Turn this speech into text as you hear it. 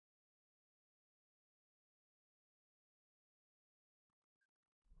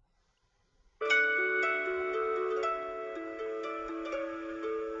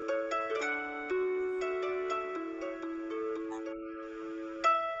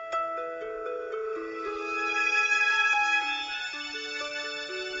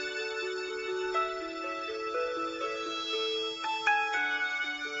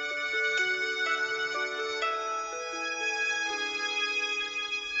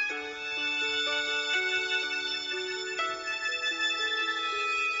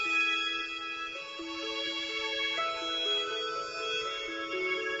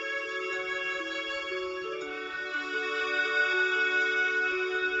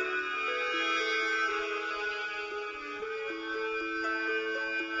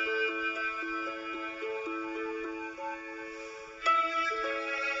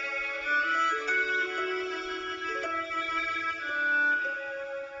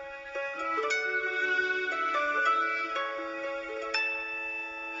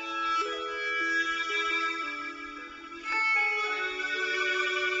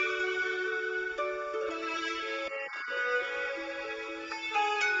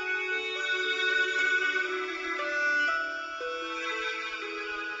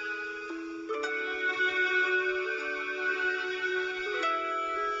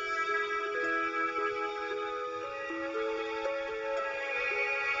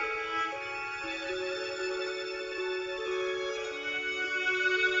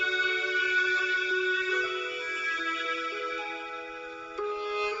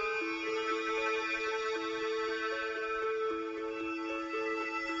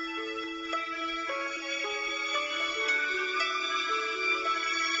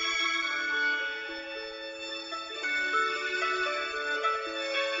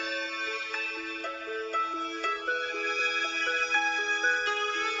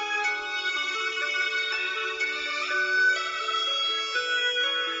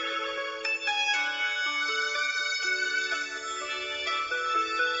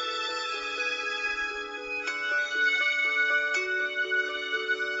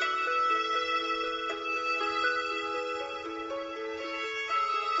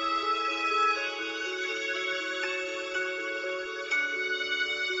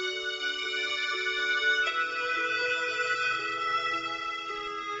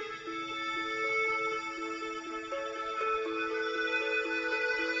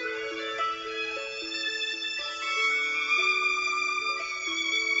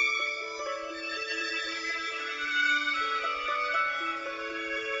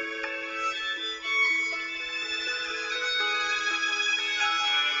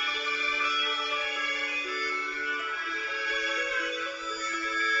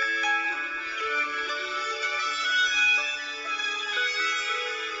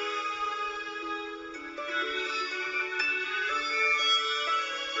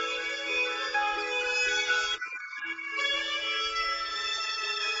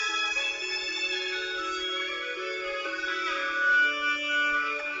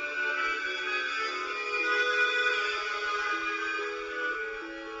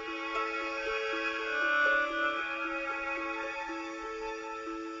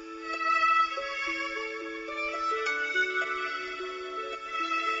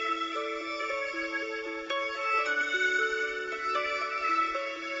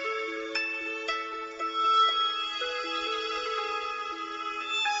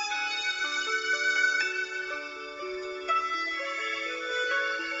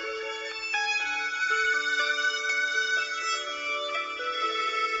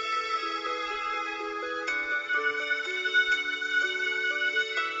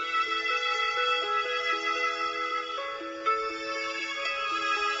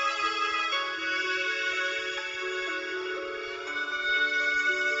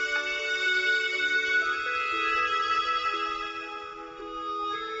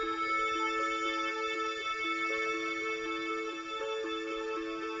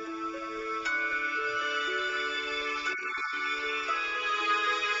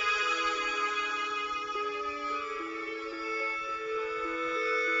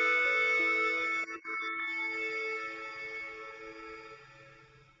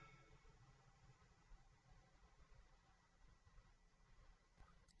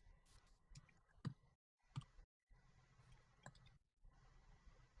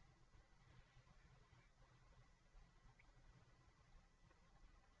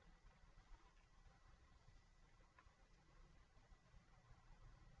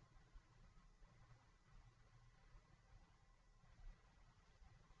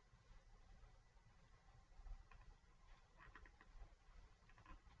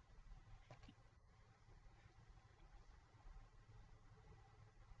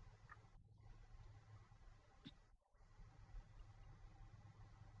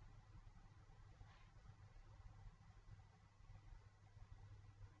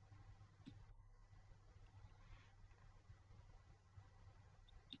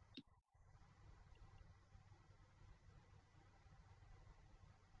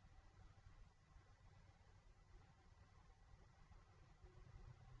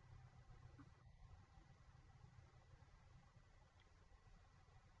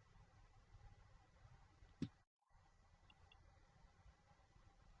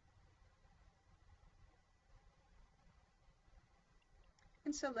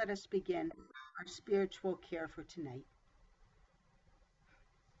And so let us begin our spiritual care for tonight.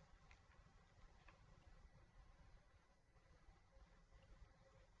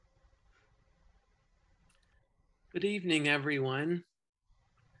 Good evening, everyone.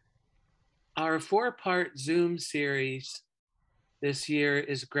 Our 4-part Zoom series this year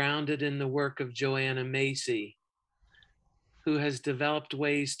is grounded in the work of Joanna Macy, who has developed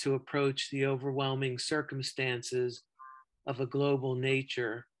ways to approach the overwhelming circumstances of a global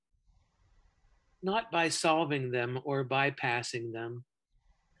nature, not by solving them or bypassing them,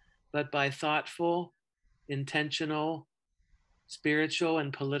 but by thoughtful, intentional, spiritual,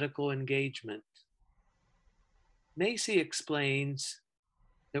 and political engagement. Macy explains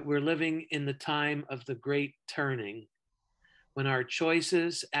that we're living in the time of the great turning, when our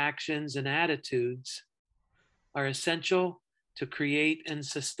choices, actions, and attitudes are essential to create and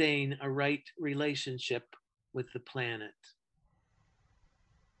sustain a right relationship with the planet.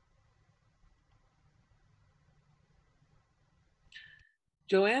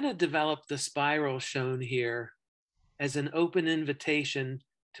 Joanna developed the spiral shown here as an open invitation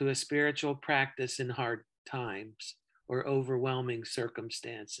to a spiritual practice in hard times or overwhelming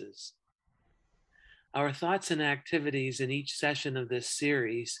circumstances. Our thoughts and activities in each session of this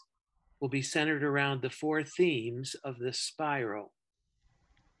series will be centered around the 4 themes of this spiral: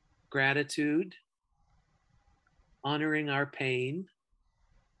 gratitude, honoring our pain,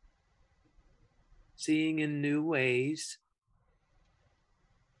 seeing in new ways,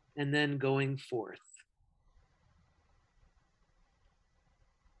 and then going forth.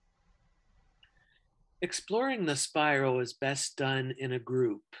 Exploring the spiral is best done in a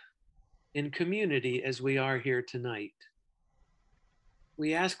group, in community, as we are here tonight.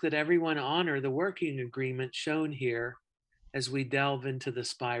 We ask that everyone honor the working agreement shown here as we delve into the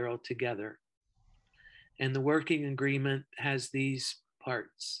spiral together. And the working agreement has these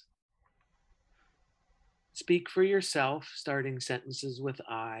parts. Speak for yourself, starting sentences with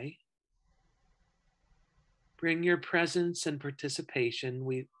I. Bring your presence and participation.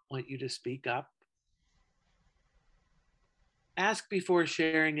 We want you to speak up. Ask before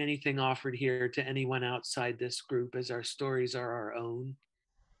sharing anything offered here to anyone outside this group, as our stories are our own.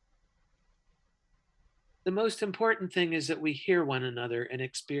 The most important thing is that we hear one another and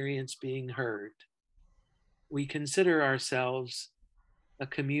experience being heard. We consider ourselves a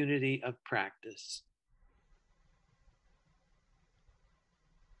community of practice.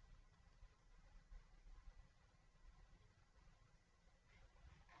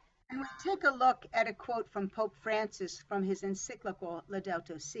 And we take a look at a quote from Pope Francis from his encyclical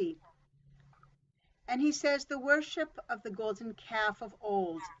Laudato Si. And he says, "The worship of the golden calf of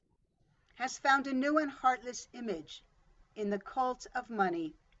old has found a new and heartless image in the cult of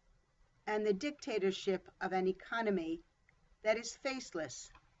money and the dictatorship of an economy that is faceless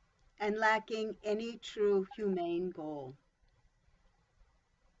and lacking any true humane goal."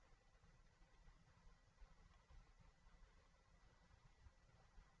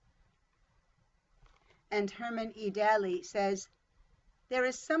 And Herman E. Daly says, "There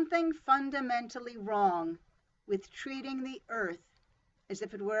is something fundamentally wrong with treating the earth as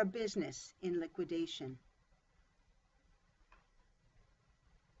if it were a business in liquidation."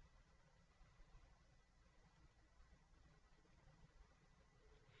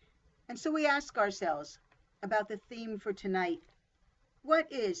 And so we ask ourselves about the theme for tonight: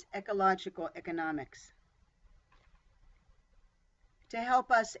 what is ecological economics? To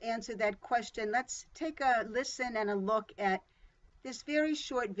help us answer that question, let's take a listen and a look at this very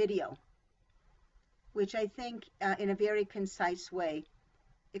short video, which I think in a very concise way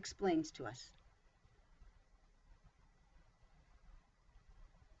explains to us.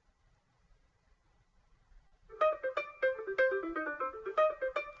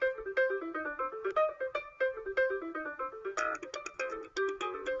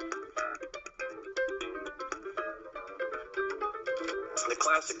 The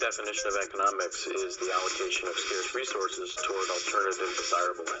classic definition of economics is the allocation of scarce resources toward alternative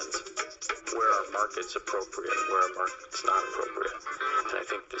desirable ends. Where are markets appropriate? Where are markets not appropriate? And I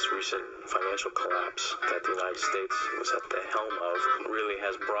think this recent financial collapse that the United States was at the helm of really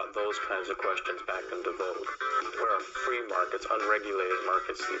has brought those kinds of questions back into vogue. Where are free markets, unregulated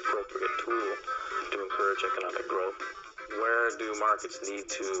markets, the appropriate tool to encourage economic growth? Where do markets need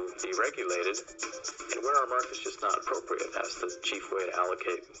to be regulated, and where are markets just not appropriate as the chief way to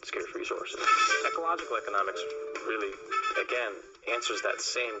allocate scarce resources? Ecological economics really, again, answers that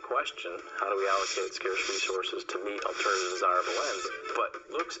same question: how do we allocate scarce resources to meet alternative desirable ends,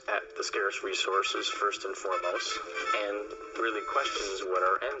 but looks at the scarce resources first and foremost and really questions what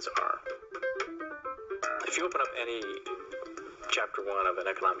our ends are. If you open up any chapter 1 of an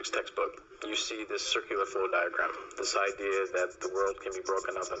economics textbook, you see this circular flow diagram, this idea that the world can be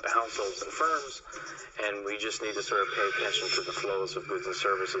broken up into households and firms, and we just need to sort of pay attention to the flows of goods and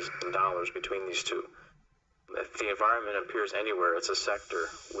services and dollars between these two. If the environment appears anywhere, it's a sector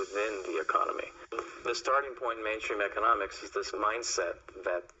within the economy. The starting point in mainstream economics is this mindset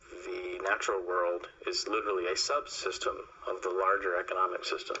that the natural world is literally a subsystem of the larger economic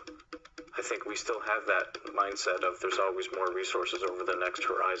system. I think we still have that mindset of there's always more resources over the next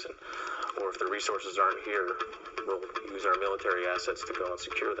horizon, or if the resources aren't here, we'll use our military assets to go and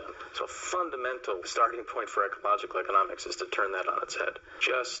secure them. So a fundamental starting point for ecological economics is to turn that on its head,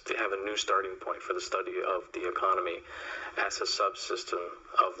 just to have a new starting point for the study of the economy as a subsystem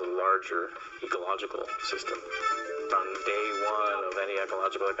of the larger ecological system. On day one of any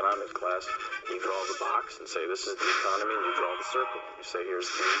ecological economics class, you draw the box and say, this is the economy, and you draw the circle. You say, here's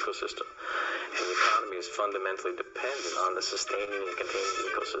the ecosystem. And the economy is fundamentally dependent on the sustaining and containing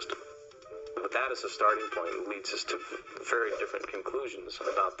ecosystem. But that as a starting point leads us to very different conclusions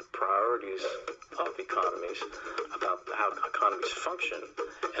about the priorities of economies, about how economies function,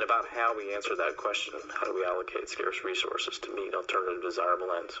 and about how we answer that question. How do we allocate scarce resources to meet alternative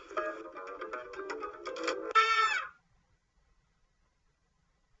desirable ends?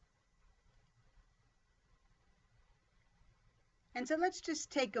 And so let's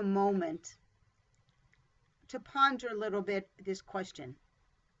just take a moment to ponder a little bit this question.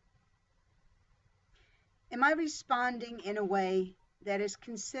 Am I responding in a way that is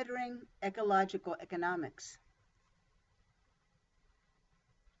considering ecological economics?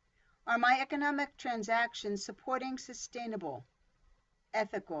 Are my economic transactions supporting sustainable,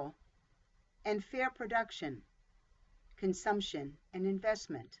 ethical, and fair production, consumption, and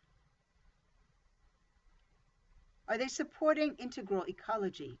investment? Are they supporting integral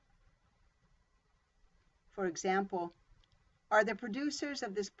ecology? For example, are the producers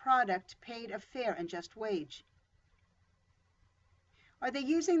of this product paid a fair and just wage? Are they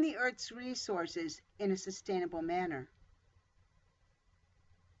using the Earth's resources in a sustainable manner?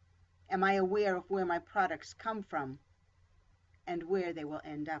 Am I aware of where my products come from and where they will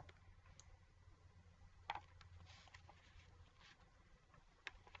end up?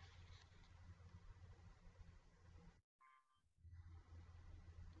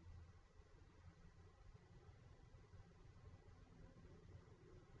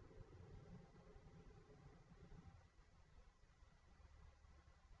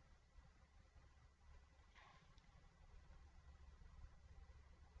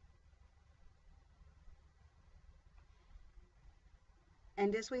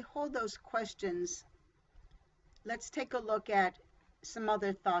 And as we hold those questions, let's take a look at some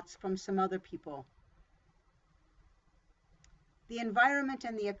other thoughts from some other people. The environment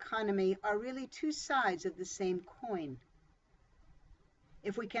and the economy are really two sides of the same coin.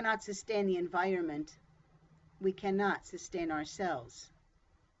 If we cannot sustain the environment, we cannot sustain ourselves.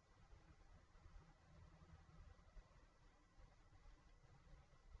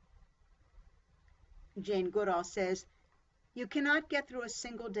 Jane Goodall says, you cannot get through a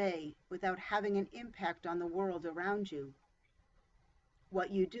single day without having an impact on the world around you.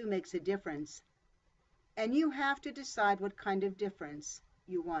 What you do makes a difference, and you have to decide what kind of difference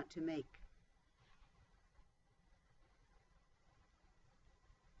you want to make.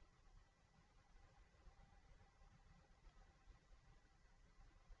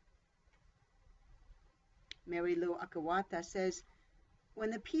 Mary Lou Akawata says,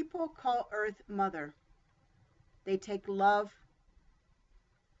 when the people call Earth Mother, they take with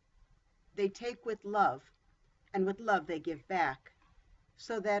love, and with love they give back,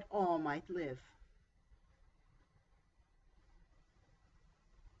 so that all might live.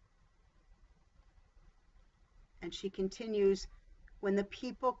 And she continues, when the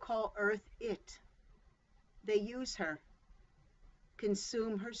people call Earth it, they use her,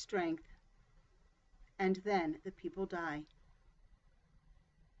 consume her strength, and then the people die.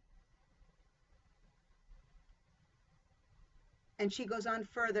 And she goes on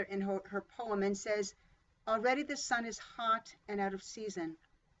further in her poem and says, already the sun is hot and out of season.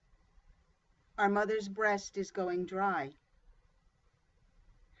 Our mother's breast is going dry.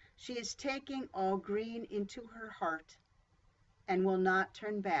 She is taking all green into her heart and will not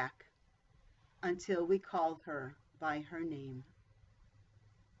turn back until we call her by her name.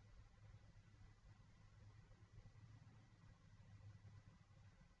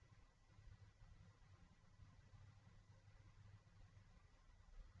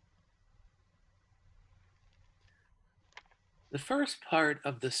 The first part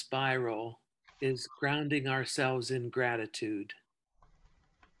of the spiral is grounding ourselves in gratitude.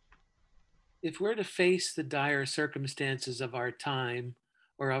 If we're to face the dire circumstances of our time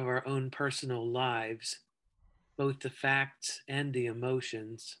or of our own personal lives, both the facts and the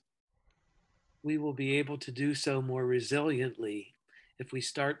emotions, we will be able to do so more resiliently if we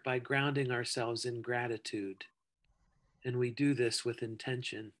start by grounding ourselves in gratitude, and we do this with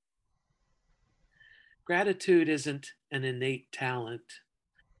intention. Gratitude isn't an innate talent,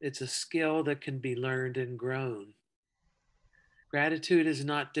 it's a skill that can be learned and grown. Gratitude is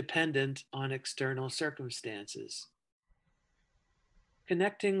not dependent on external circumstances.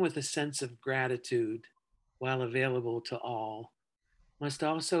 Connecting with a sense of gratitude, while available to all, must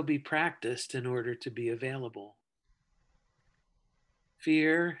also be practiced in order to be available.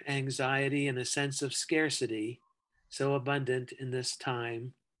 Fear, anxiety, and a sense of scarcity, so abundant in this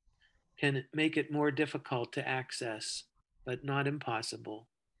time, can make it more difficult to access, but not impossible.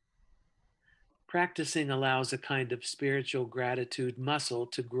 Practicing allows a kind of spiritual gratitude muscle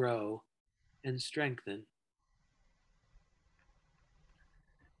to grow and strengthen.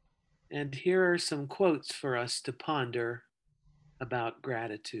 And here are some quotes for us to ponder about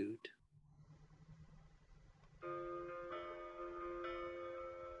gratitude.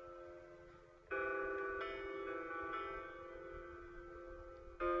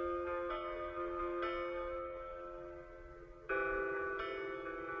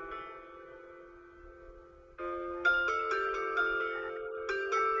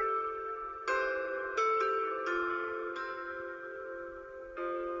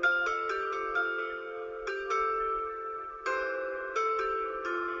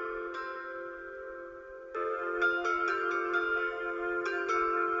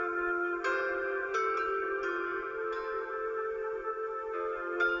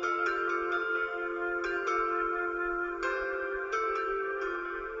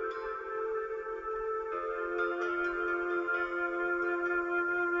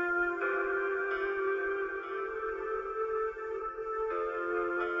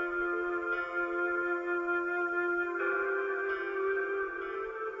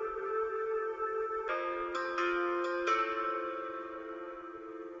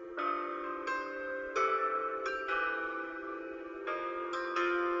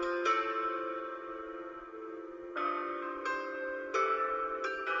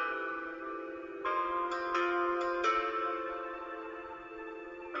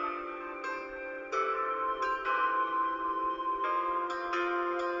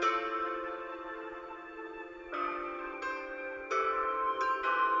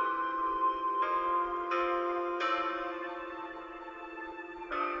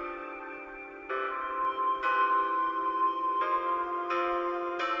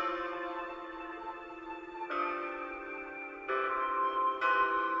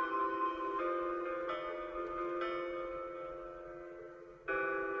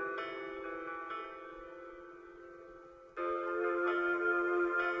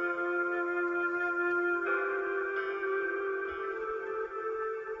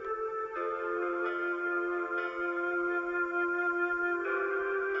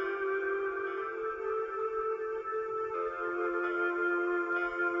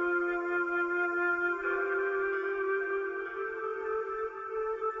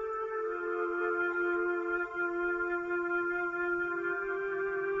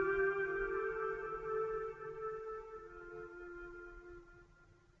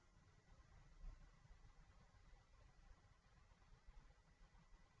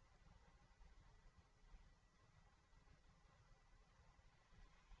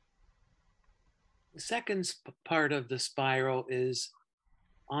 The second part of the spiral is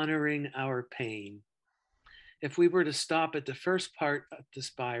honoring our pain. If we were to stop at the first part of the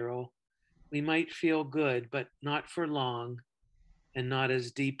spiral, we might feel good, but not for long and not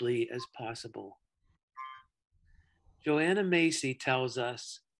as deeply as possible. Joanna Macy tells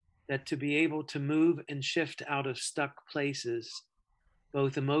us that to be able to move and shift out of stuck places,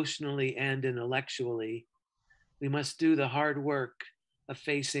 both emotionally and intellectually, we must do the hard work of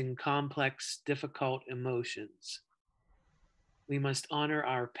facing complex, difficult emotions. We must honor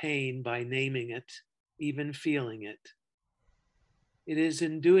our pain by naming it, even feeling it. It is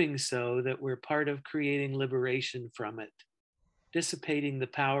in doing so that we're part of creating liberation from it, dissipating the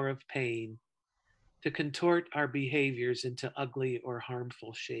power of pain to contort our behaviors into ugly or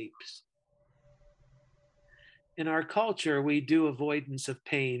harmful shapes. In our culture, we do avoidance of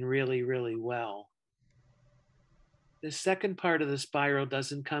pain really, really well. This second part of the spiral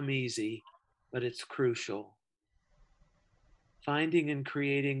doesn't come easy, but it's crucial. Finding and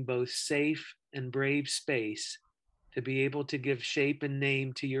creating both safe and brave space to be able to give shape and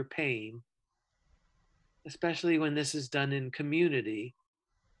name to your pain, especially when this is done in community,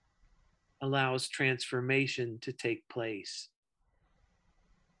 allows transformation to take place.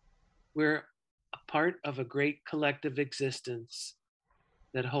 We're a part of a great collective existence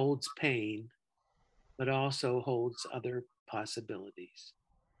that holds pain, but also holds other possibilities.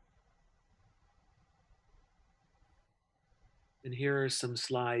 And here are some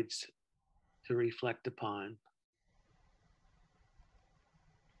slides to reflect upon.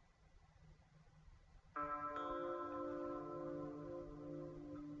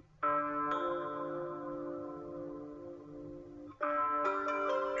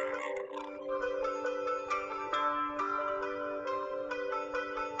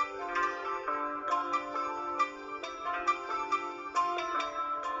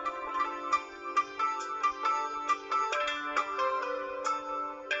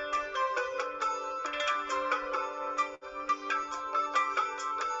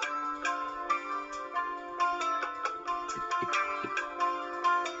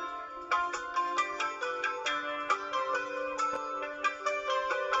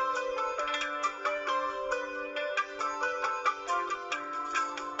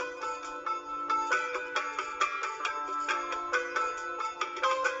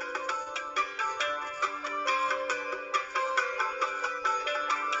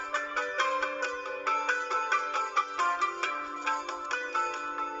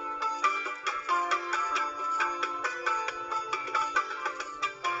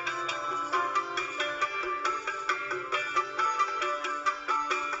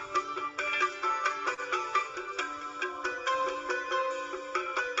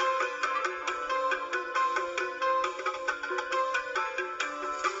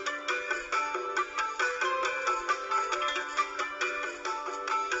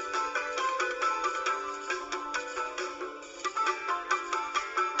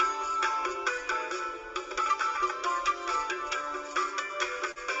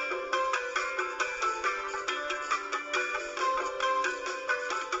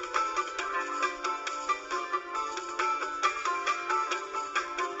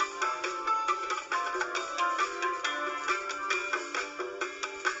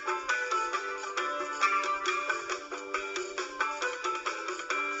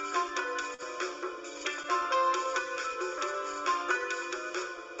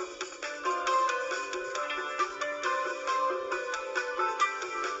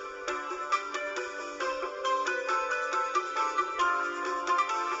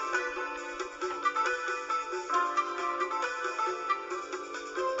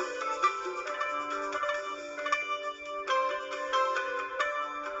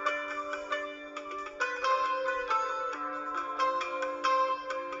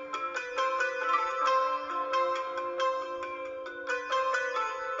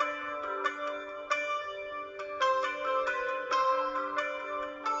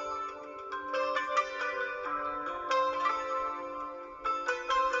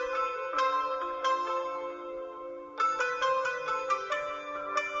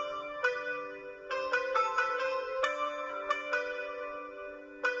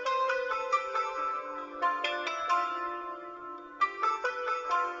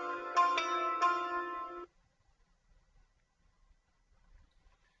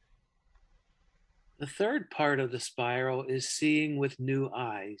 The third part of the spiral is seeing with new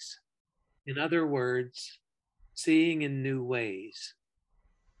eyes. In other words, seeing in new ways.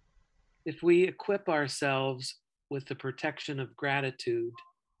 If we equip ourselves with the protection of gratitude,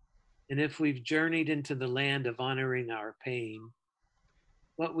 and if we've journeyed into the land of honoring our pain,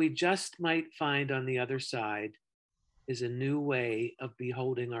 what we just might find on the other side is a new way of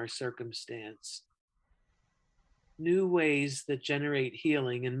beholding our circumstance. New ways that generate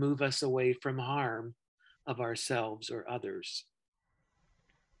healing and move us away from harm of ourselves or others.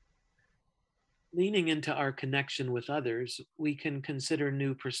 Leaning into our connection with others, we can consider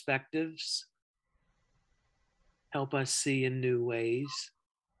new perspectives, help us see in new ways,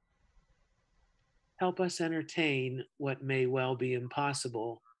 help us entertain what may well be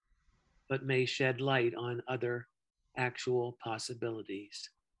impossible, but may shed light on other actual possibilities.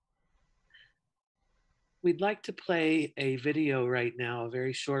 We'd like to play a video right now, a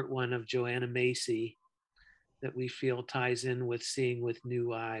very short one of Joanna Macy that we feel ties in with seeing with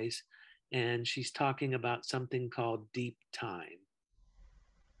new eyes. And she's talking about something called deep time.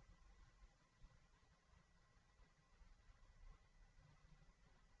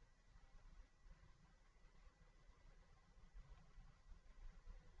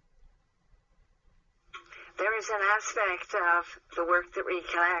 There is an aspect of the work that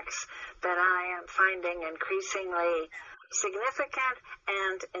reconnects that I am finding increasingly significant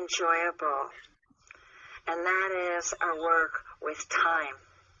and enjoyable, and that is our work with time.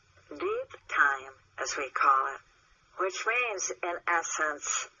 deep time, as we call it, which means, in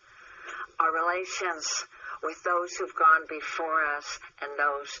essence, our relations with those who've gone before us and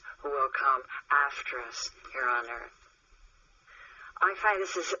those who will come after us here on earth. I find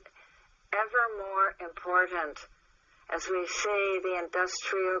this is ever more important as we see the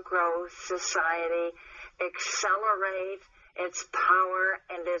industrial growth society accelerate its power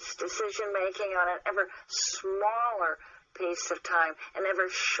and its decision-making on an ever smaller piece of time, an ever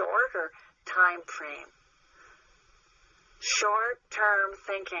shorter time frame. Short-term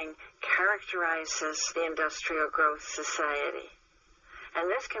thinking characterizes the industrial growth society. And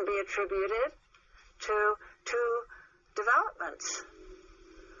this can be attributed to two developments.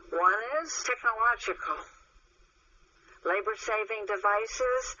 One is technological. Labor-saving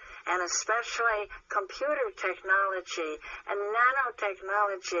devices, and especially computer technology and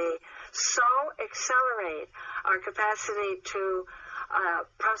nanotechnology, so accelerate our capacity to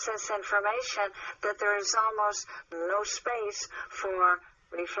process information that there is almost no space for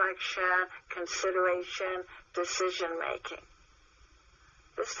reflection, consideration, decision-making.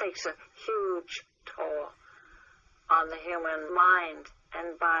 This takes a huge toll on the human mind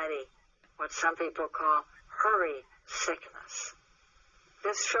and body, what some people call hurry sickness.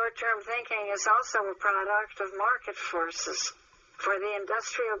 This short-term thinking is also a product of market forces. For the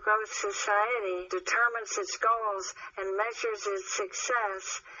industrial growth society determines its goals and measures its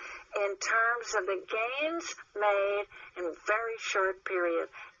success in terms of the gains made in a very short period,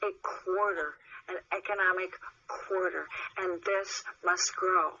 a quarter, an economic quarter, and this must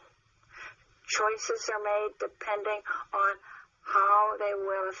grow. Choices are made depending on how they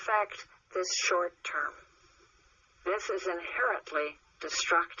will affect this short term. This is inherently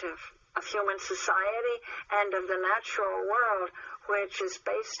destructive of human society and of the natural world, which is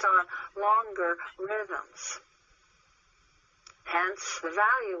based on longer rhythms. Hence, the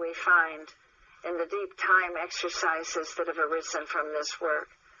value we find in the deep time exercises that have arisen from this work.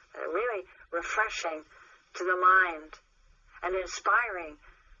 They're really refreshing to the mind and inspiring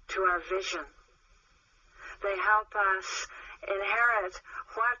to our vision. They help us inherit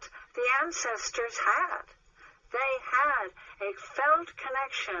what the ancestors had. They had a felt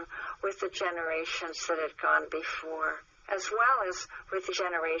connection with the generations that had gone before, as well as with the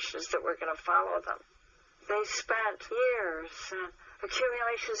generations that were going to follow them. They spent years and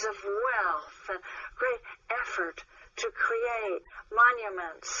accumulations of wealth and great effort to create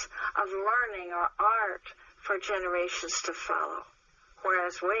monuments of learning or art for generations to follow.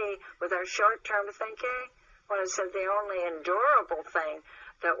 Whereas we, with our short-term thinking, what is said the only endurable thing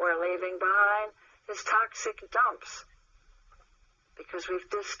that we're leaving behind is toxic dumps, because we've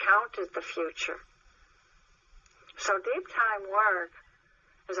discounted the future. So deep time work,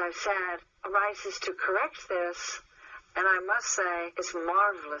 as I've said, arises to correct this, and I must say is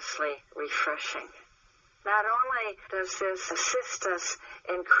marvelously refreshing. Not only does this assist us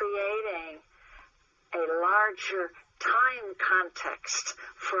in creating a larger time context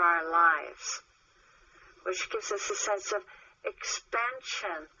for our lives, which gives us a sense of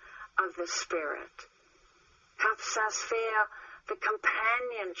expansion of the spirit, helps us feel the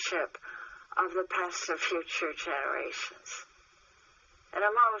companionship of the past and future generations in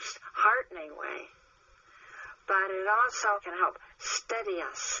a most heartening way. But it also can help steady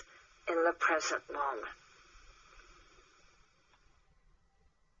us in the present moment.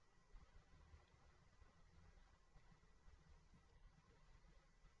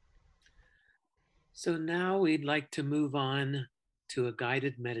 So now we'd like to move on to a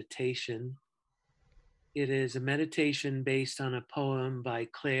guided meditation. It is a meditation based on a poem by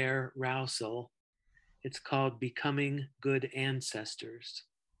Claire Rousel. It's called Becoming Good Ancestors.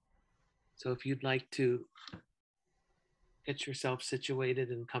 So if you'd like to get yourself situated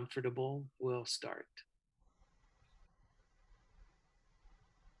and comfortable, we'll start.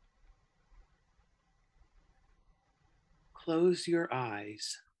 Close your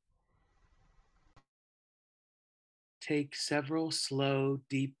eyes. Take several slow,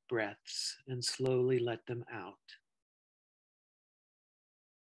 deep breaths and slowly let them out.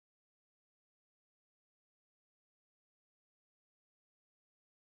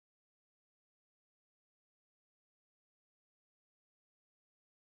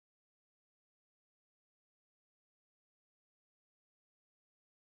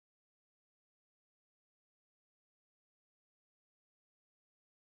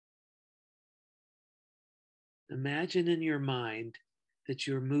 Imagine in your mind that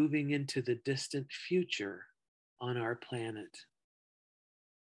you're moving into the distant future on our planet.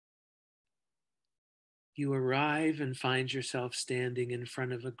 You arrive and find yourself standing in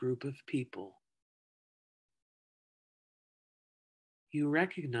front of a group of people. You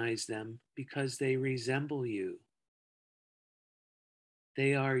recognize them because they resemble you.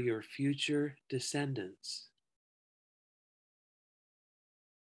 They are your future descendants.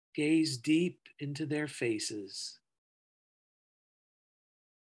 Gaze deep into their faces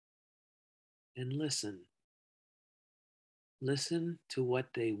and listen. Listen to what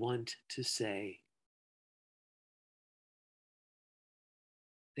they want to say.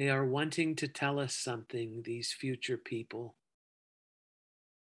 They are wanting to tell us something, these future people.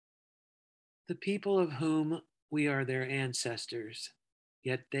 The people of whom we are their ancestors,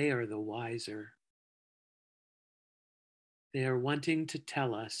 yet they are the wiser. They are wanting to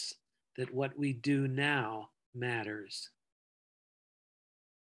tell us that what we do now matters.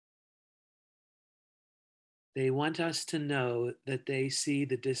 They want us to know that they see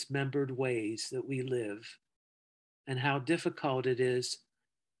the dismembered ways that we live and how difficult it is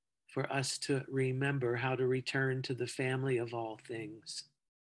for us to remember how to return to the family of all things.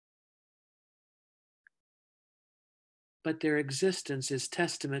 But their existence is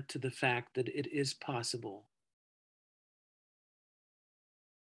testament to the fact that it is possible.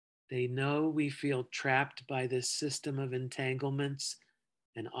 They know we feel trapped by this system of entanglements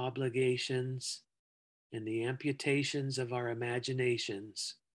and obligations and the amputations of our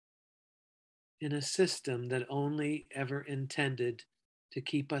imaginations in a system that only ever intended to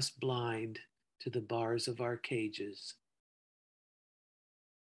keep us blind to the bars of our cages.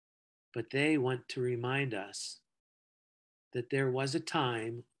 But they want to remind us that there was a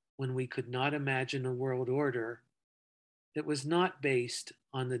time when we could not imagine a world order that was not based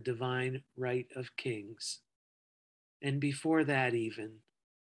on the divine right of kings. And before that, even,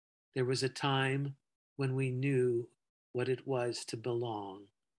 there was a time when we knew what it was to belong,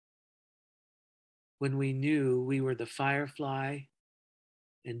 when we knew we were the firefly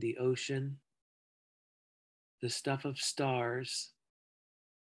and the ocean, the stuff of stars,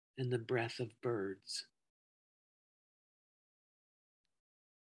 and the breath of birds.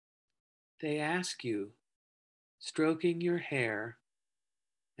 They ask you, stroking your hair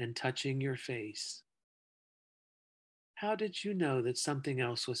and touching your face, how did you know that something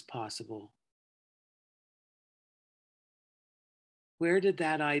else was possible? Where did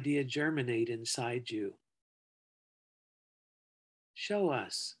that idea germinate inside you? Show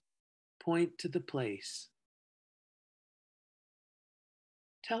us. Point to the place.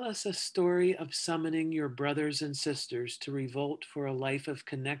 Tell us a story of summoning your brothers and sisters to revolt for a life of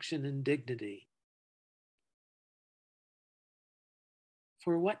connection and dignity.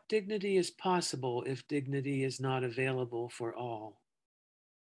 For what dignity is possible if dignity is not available for all?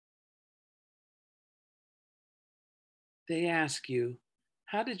 They ask you,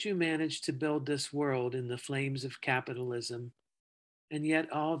 how did you manage to build this world in the flames of capitalism, and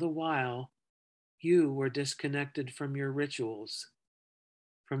yet all the while you were disconnected from your rituals,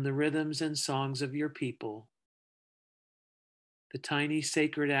 from the rhythms and songs of your people, the tiny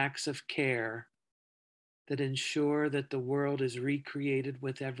sacred acts of care that ensure that the world is recreated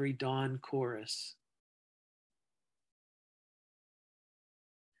with every dawn chorus?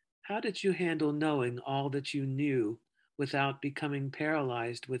 How did you handle knowing all that you knew without becoming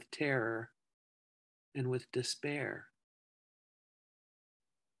paralyzed with terror and with despair?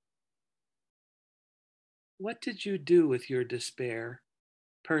 What did you do with your despair,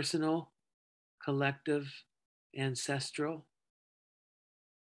 personal, collective, ancestral?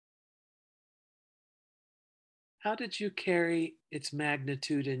 How did you carry its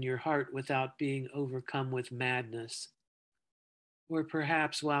magnitude in your heart without being overcome with madness? Or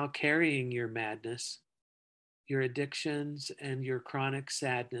perhaps while carrying your madness, your addictions and your chronic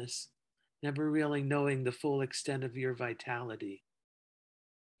sadness, never really knowing the full extent of your vitality?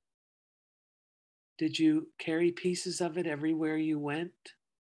 Did you carry pieces of it everywhere you went,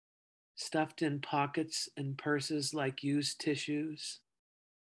 stuffed in pockets and purses like used tissues,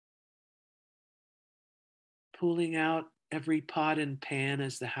 pulling out every pot and pan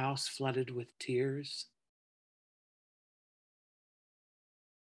as the house flooded with tears?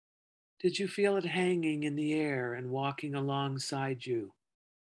 Did you feel it hanging in the air and walking alongside you?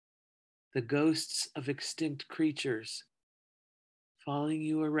 The ghosts of extinct creatures following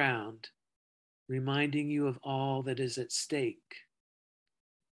you around, reminding you of all that is at stake,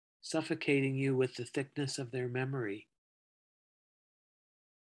 suffocating you with the thickness of their memory.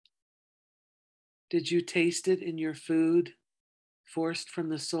 Did you taste it in your food, forced from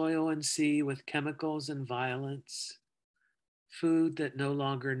the soil and sea with chemicals and violence? Food that no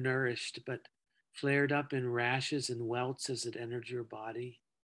longer nourished, but flared up in rashes and welts as it entered your body?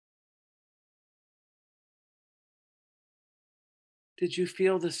 Did you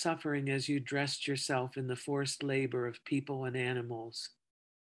feel the suffering as you dressed yourself in the forced labor of people and animals,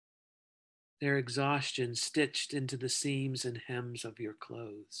 their exhaustion stitched into the seams and hems of your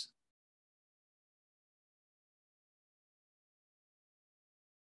clothes?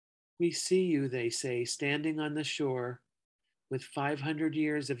 We see you, they say, standing on the shore with 500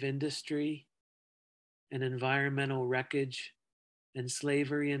 years of industry and environmental wreckage and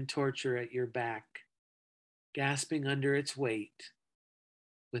slavery and torture at your back, gasping under its weight,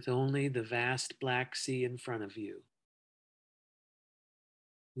 with only the vast Black Sea in front of you.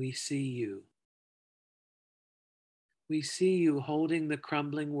 We see you. We see you holding the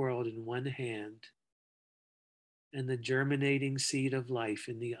crumbling world in one hand and the germinating seed of life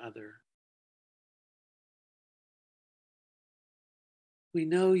in the other. We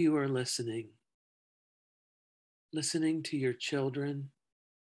know you are listening to your children,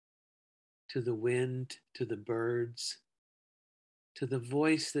 to the wind, to the birds, to the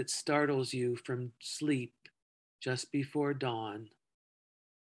voice that startles you from sleep just before dawn,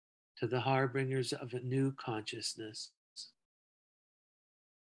 to the harbingers of a new consciousness.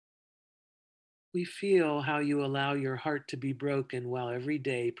 We feel how you allow your heart to be broken while every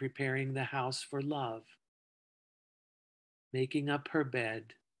day preparing the house for love, making up her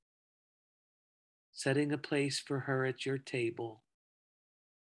bed, setting a place for her at your table,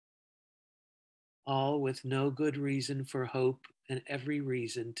 all with no good reason for hope and every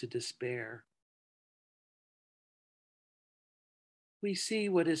reason to despair. We see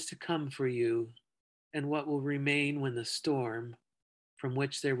what is to come for you and what will remain when the storm, from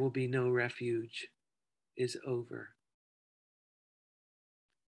which there will be no refuge, is over.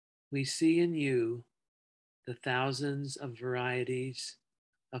 We see in you the thousands of varieties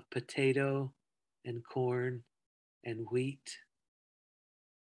of potato and corn and wheat,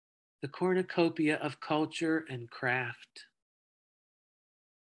 the cornucopia of culture and craft,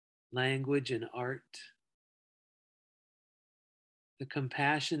 language and art, the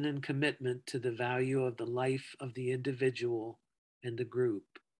compassion and commitment to the value of the life of the individual and the group.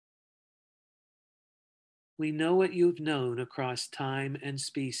 We know what you've known across time and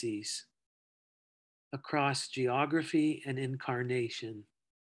species, across geography and incarnation.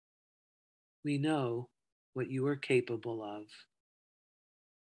 We know what you are capable of.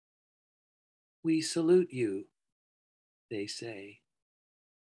 We salute you, they say,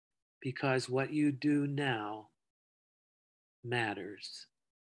 because what you do now matters.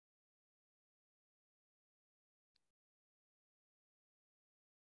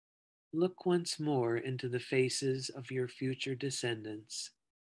 Look once more into the faces of your future descendants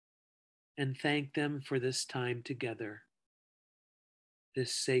and thank them for this time together,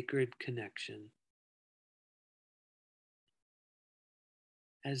 this sacred connection.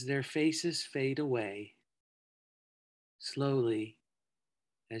 As their faces fade away, slowly,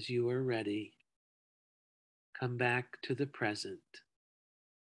 as you are ready, come back to the present,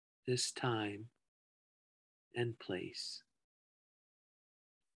 this time and place.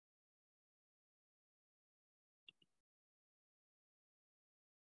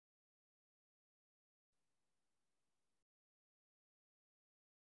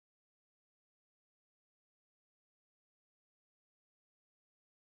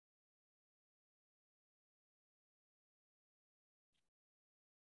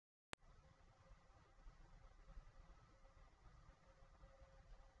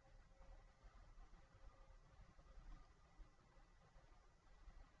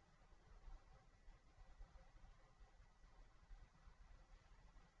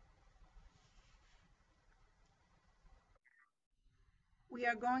 We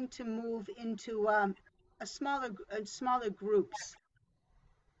are going to move into smaller groups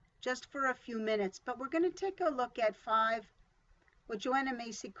just for a few minutes, but we're going to take a look at what Joanna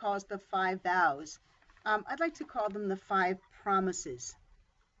Macy calls the 5 vows. I'd like to call them the 5 promises.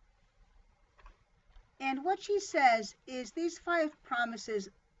 And what she says is these 5 promises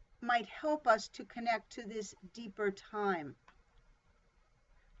might help us to connect to this deeper time,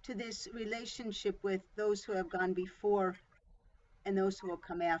 to this relationship with those who have gone before and those who will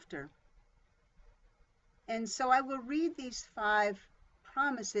come after. And so I will read these 5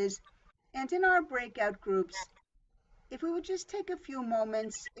 promises, and in our breakout groups, if we would just take a few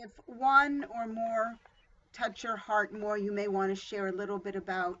moments, if one or more touch your heart more, you may want to share a little bit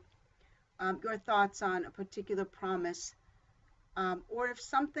about your thoughts on a particular promise, or if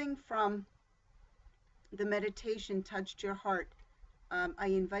something from the meditation touched your heart, I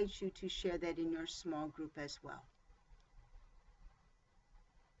invite you to share that in your small group as well.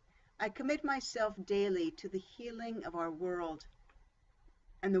 I commit myself daily to the healing of our world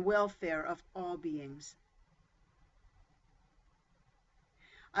and the welfare of all beings.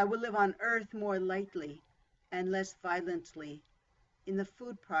 I will live on earth more lightly and less violently in the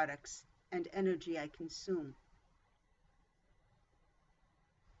food products and energy I consume.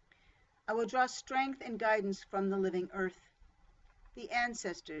 I will draw strength and guidance from the living earth, the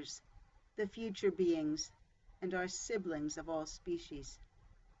ancestors, the future beings, and our siblings of all species.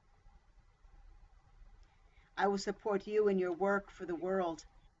 I will support you in your work for the world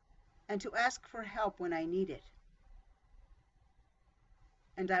and to ask for help when I need it.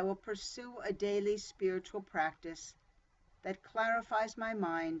 And I will pursue a daily spiritual practice that clarifies my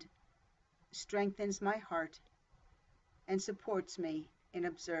mind, strengthens my heart, and supports me in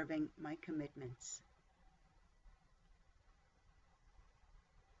observing my commitments.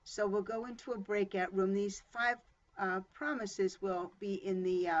 So we'll go into a breakout room. These 5 promises will be in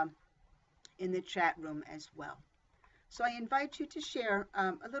the chat room as well. So I invite you to share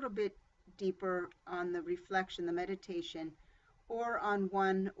a little bit deeper on the reflection, the meditation, or on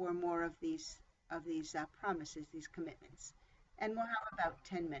one or more of these promises, these commitments. And we'll have about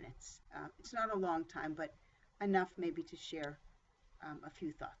 10 minutes. It's not a long time, but enough maybe to share a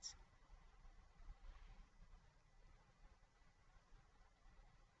few thoughts.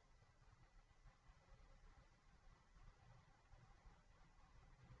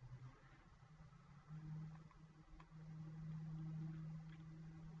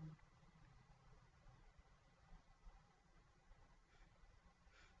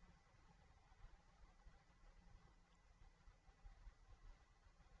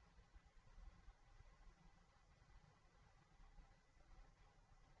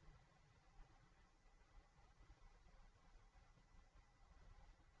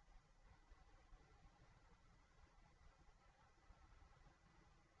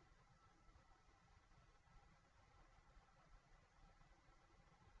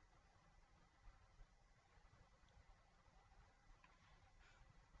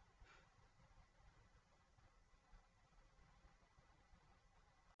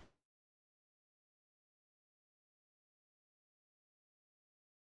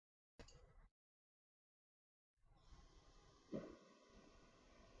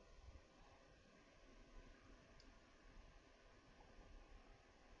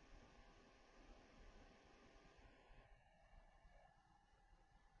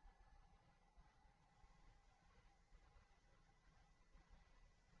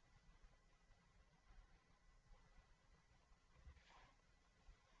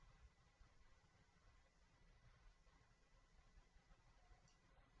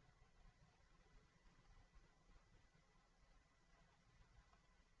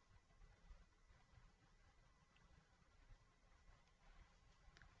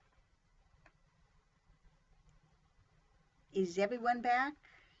 Is everyone back?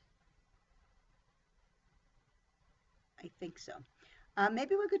 I think so.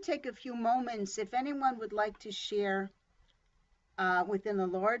 Maybe we could take a few moments if anyone would like to share within the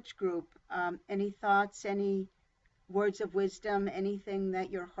large group any thoughts, any words of wisdom, anything that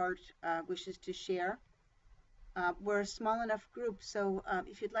your heart wishes to share. We're a small enough group, so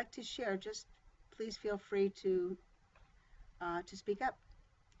if you'd like to share, just please feel free to speak up.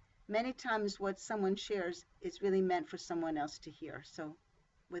 Many times what someone shares is really meant for someone else to hear. So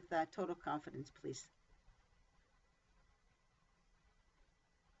with total confidence, please.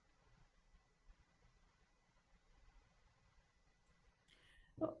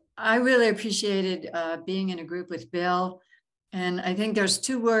 I really appreciated being in a group with Bill. And I think there's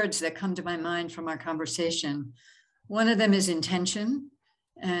 2 words that come to my mind from our conversation. One of them is intention,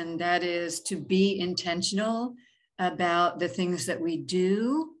 and that is to be intentional about the things that we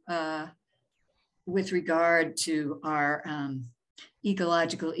do with regard to our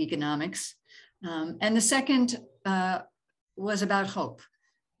ecological economics. And the second was about hope,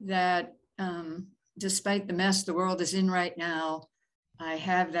 that despite the mess the world is in right now, I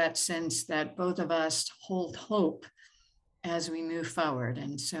have that sense that both of us hold hope as we move forward.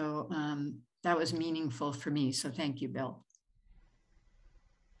 And so that was meaningful for me. So thank you, Bill.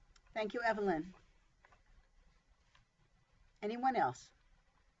 Thank you, Evelyn. Anyone else?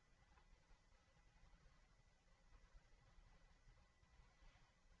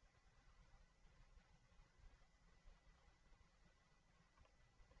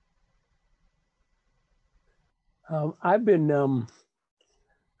 I've been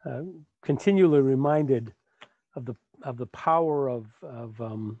continually reminded of the power of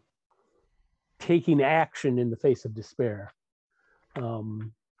taking action in the face of despair.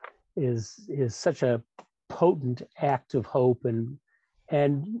 Is such a potent act of hope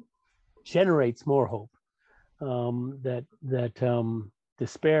and generates more hope. That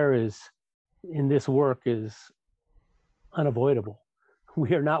despair is in this work is unavoidable.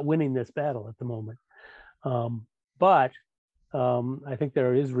 we are not winning this battle at the moment. But I think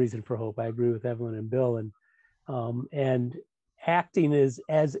there is reason for hope. I agree with Evelyn and Bill, and acting is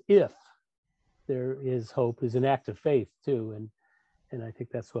as if there is hope is an act of faith too, and I think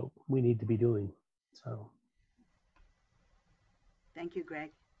that's what we need to be doing. So, thank you,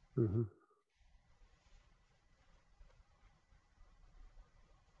 Greg. Mm-hmm.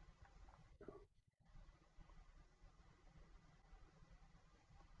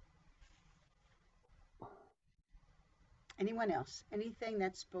 Anyone else? Anything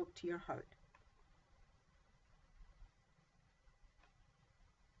that spoke to your heart?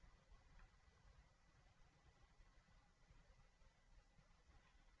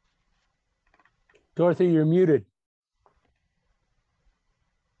 Dorothy, you're muted.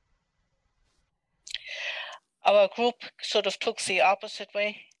 Our group sort of took the opposite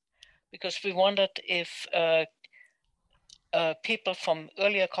way, because we wondered if people from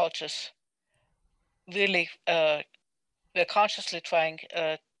earlier cultures really were consciously trying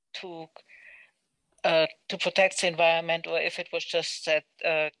to protect the environment, or if it was just that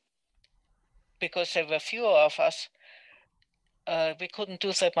because there were fewer of us, we couldn't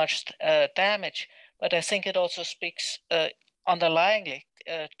do that much damage. But I think it also speaks underlyingly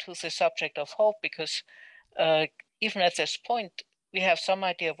to the subject of hope, because even at this point, we have some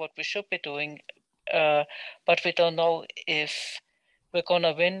idea of what we should be doing, but we don't know if we're going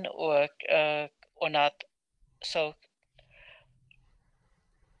to win or not. So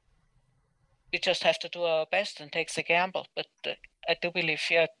we just have to do our best and take the gamble. But I do believe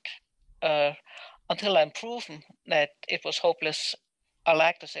yet, until I'm proven that it was hopeless, I'll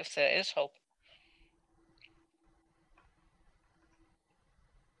act as if there is hope.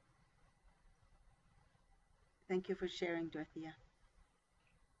 Thank you for sharing, Dorothea.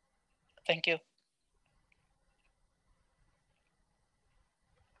 Thank you.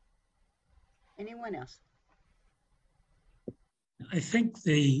 Anyone else? I think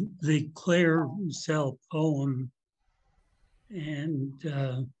the Claire Roussel poem and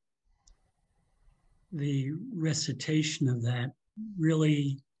the recitation of that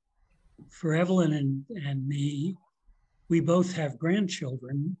really, for Evelyn and me, we both have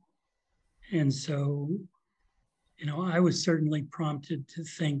grandchildren. And so, you know, I was certainly prompted to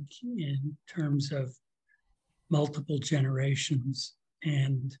think in terms of multiple generations.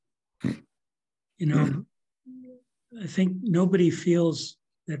 And, you know, I think nobody feels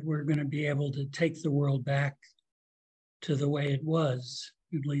that we're going to be able to take the world back to the way it was,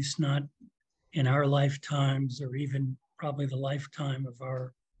 at least not in our lifetimes, or even probably the lifetime of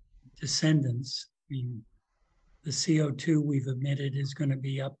our descendants. I mean, the CO2 we've emitted is going to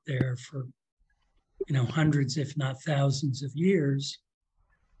be up there for, you know, hundreds, if not thousands of years.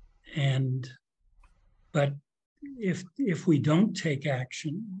 But if we don't take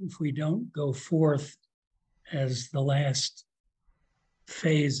action, if we don't go forth, as the last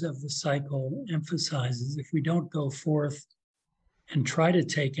phase of the cycle emphasizes, if we don't go forth and try to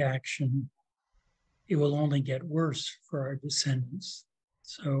take action, it will only get worse for our descendants.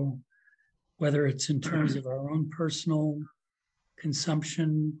 So whether it's in terms of our own personal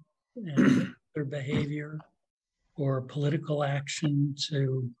consumption and their behavior, or political action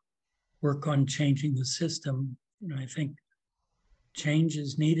to work on changing the system, you know, I think change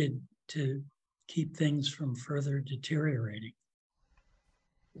is needed to keep things from further deteriorating.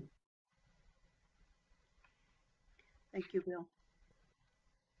 Thank you, Bill.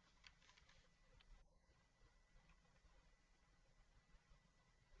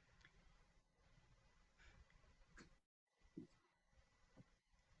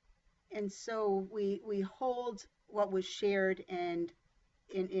 And so we hold what was shared and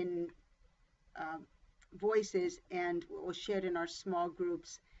in voices, and what was shared in our small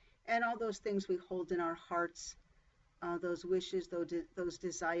groups, and all those things we hold in our hearts, those wishes, those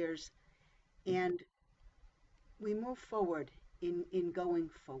desires, and we move forward in going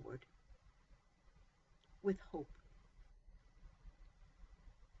forward with hope.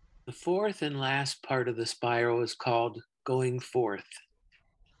 The fourth and last part of the spiral is called going forth.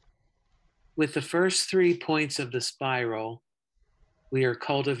 With the first 3 points of the spiral, we are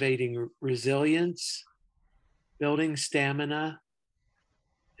cultivating resilience, building stamina,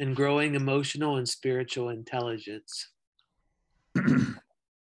 and growing emotional and spiritual intelligence.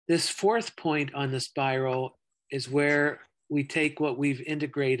 This fourth point on the spiral is where we take what we've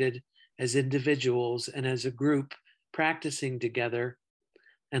integrated as individuals and as a group practicing together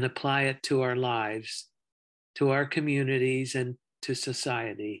and apply it to our lives, to our communities, and to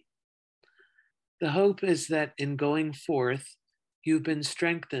society. The hope is that in going forth, you've been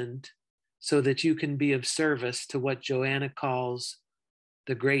strengthened so that you can be of service to what Joanna calls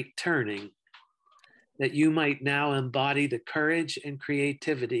the great turning, that you might now embody the courage and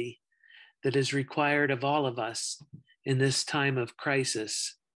creativity that is required of all of us in this time of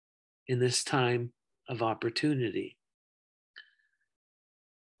crisis, in this time of opportunity.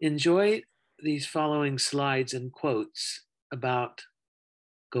 Enjoy these following slides and quotes about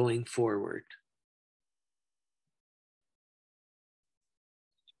going forward.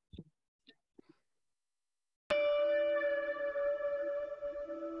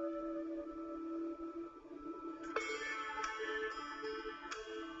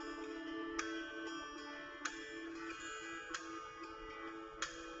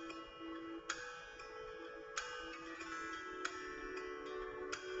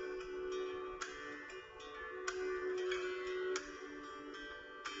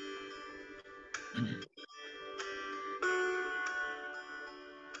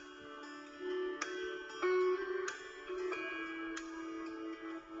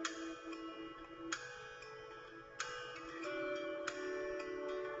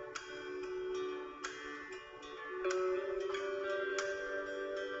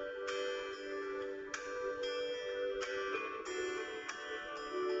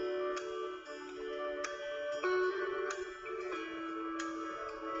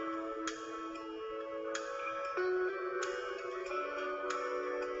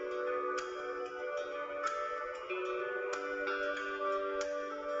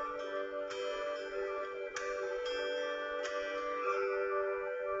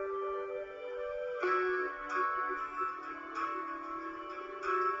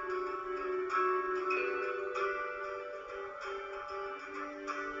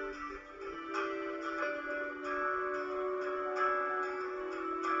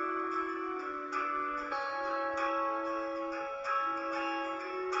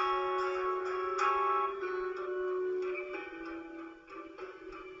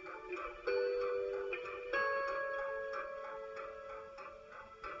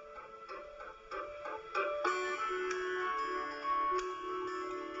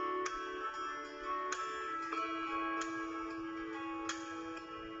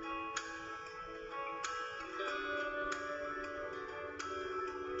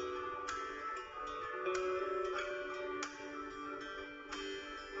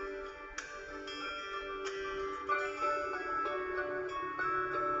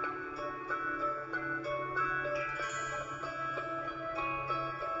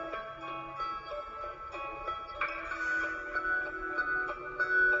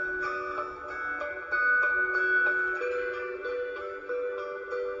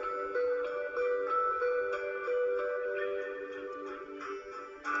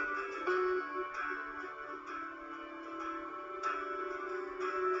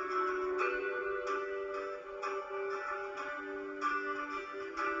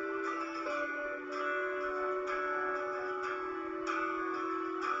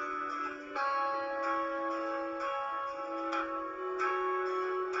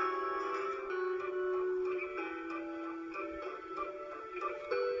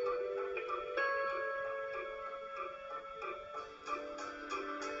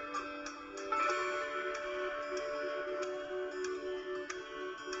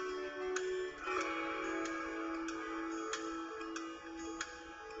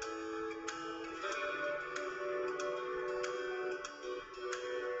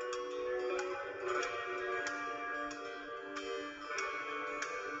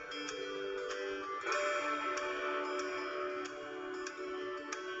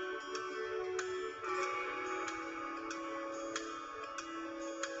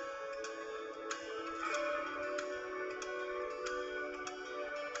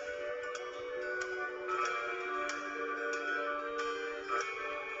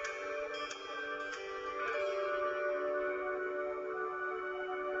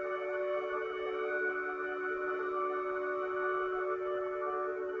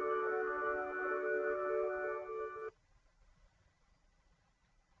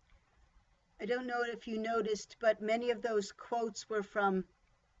 I don't know if you noticed, but many of those quotes were from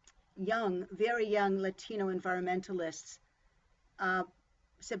young, very young Latino environmentalists.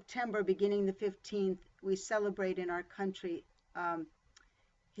 September, beginning the 15th, we celebrate in our country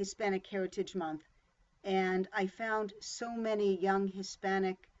Hispanic Heritage Month. And I found so many young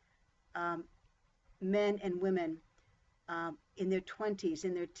Hispanic men and women in their 20s,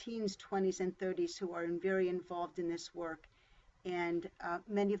 in their teens, 20s, and 30s who are very involved in this work. And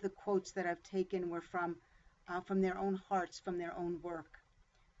many of the quotes that I've taken were from their own hearts, from their own work,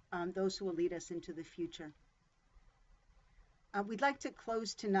 those who will lead us into the future. We'd like to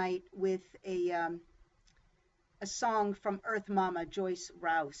close tonight with a song from Earth Mama Joyce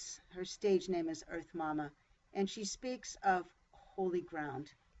Rouse. Her stage name is Earth Mama, and she speaks of holy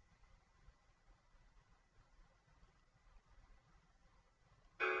ground.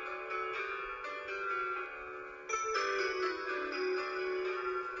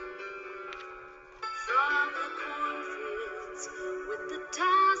 From the cornfields with the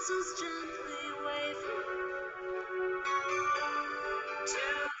tassels gently waving to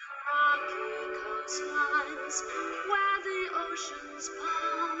the rocky coastlines where the oceans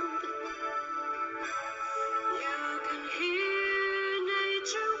pound, you can hear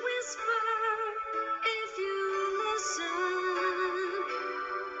nature whisper if you listen.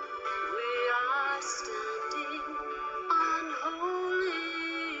 We are standing on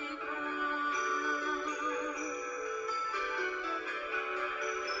holy ground.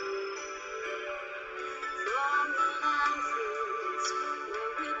 From the landfills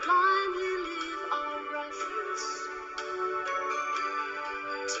where we blindly leave our refuse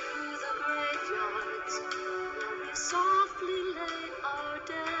to the graveyards where we softly lay our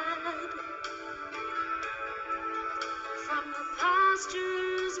dead. From the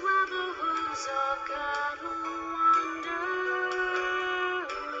pastures where the hooves of cattle wander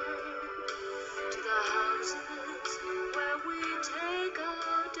to the houses where we take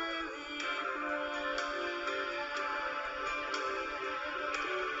our daily bread.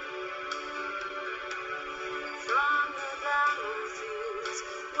 From the battlefields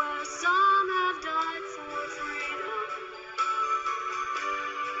where some have died for freedom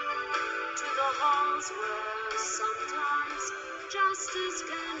to the halls where sometimes justice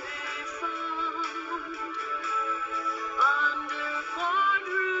can be found. Under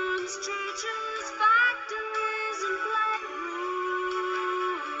boardrooms, churches, factories, and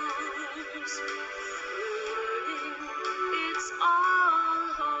playrooms, learning it's all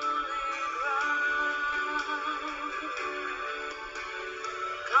holy ground.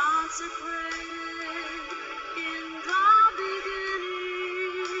 Consecrated in the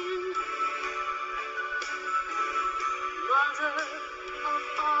beginning, Mother of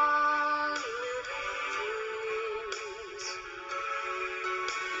all living things,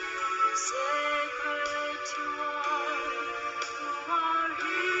 sacred to all who are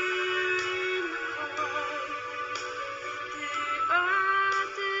here in the core. The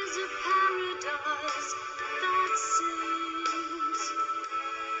earth is a paradise that sings.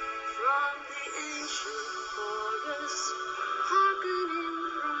 From the ancient forests, hearkening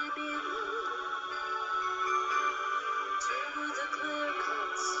primeval, to the clear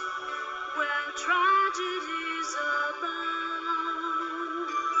cuts where tragedies abound.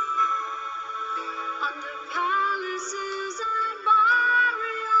 Under palaces and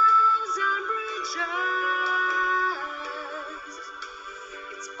barrios and bridges,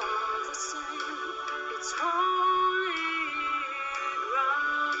 it's all the same, it's holy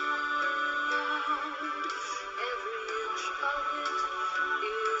ground. Every inch of it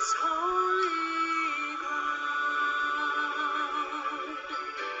is holy ground.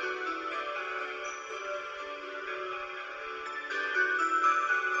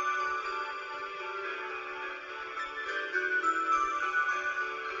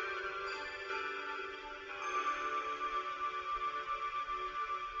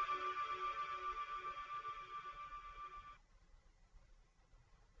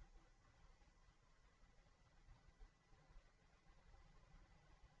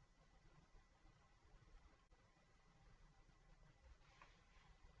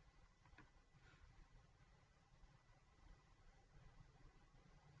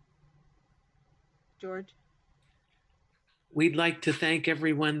 George? We'd like to thank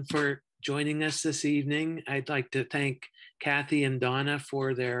everyone for joining us this evening. I'd like to thank Kathy and Donna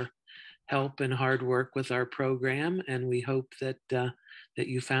for their help and hard work with our program, and we hope that that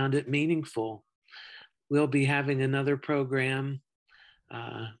you found it meaningful. We'll be having another program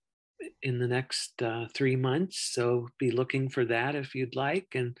in the next 3 months, so be looking for that if you'd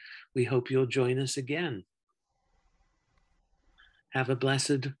like, and we hope you'll join us again. Have a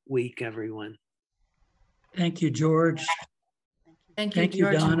blessed week, everyone. Thank you, George. Thank you. Thank you,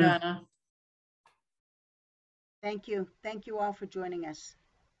 George and Donna. Donna. Thank you. Thank you all for joining us.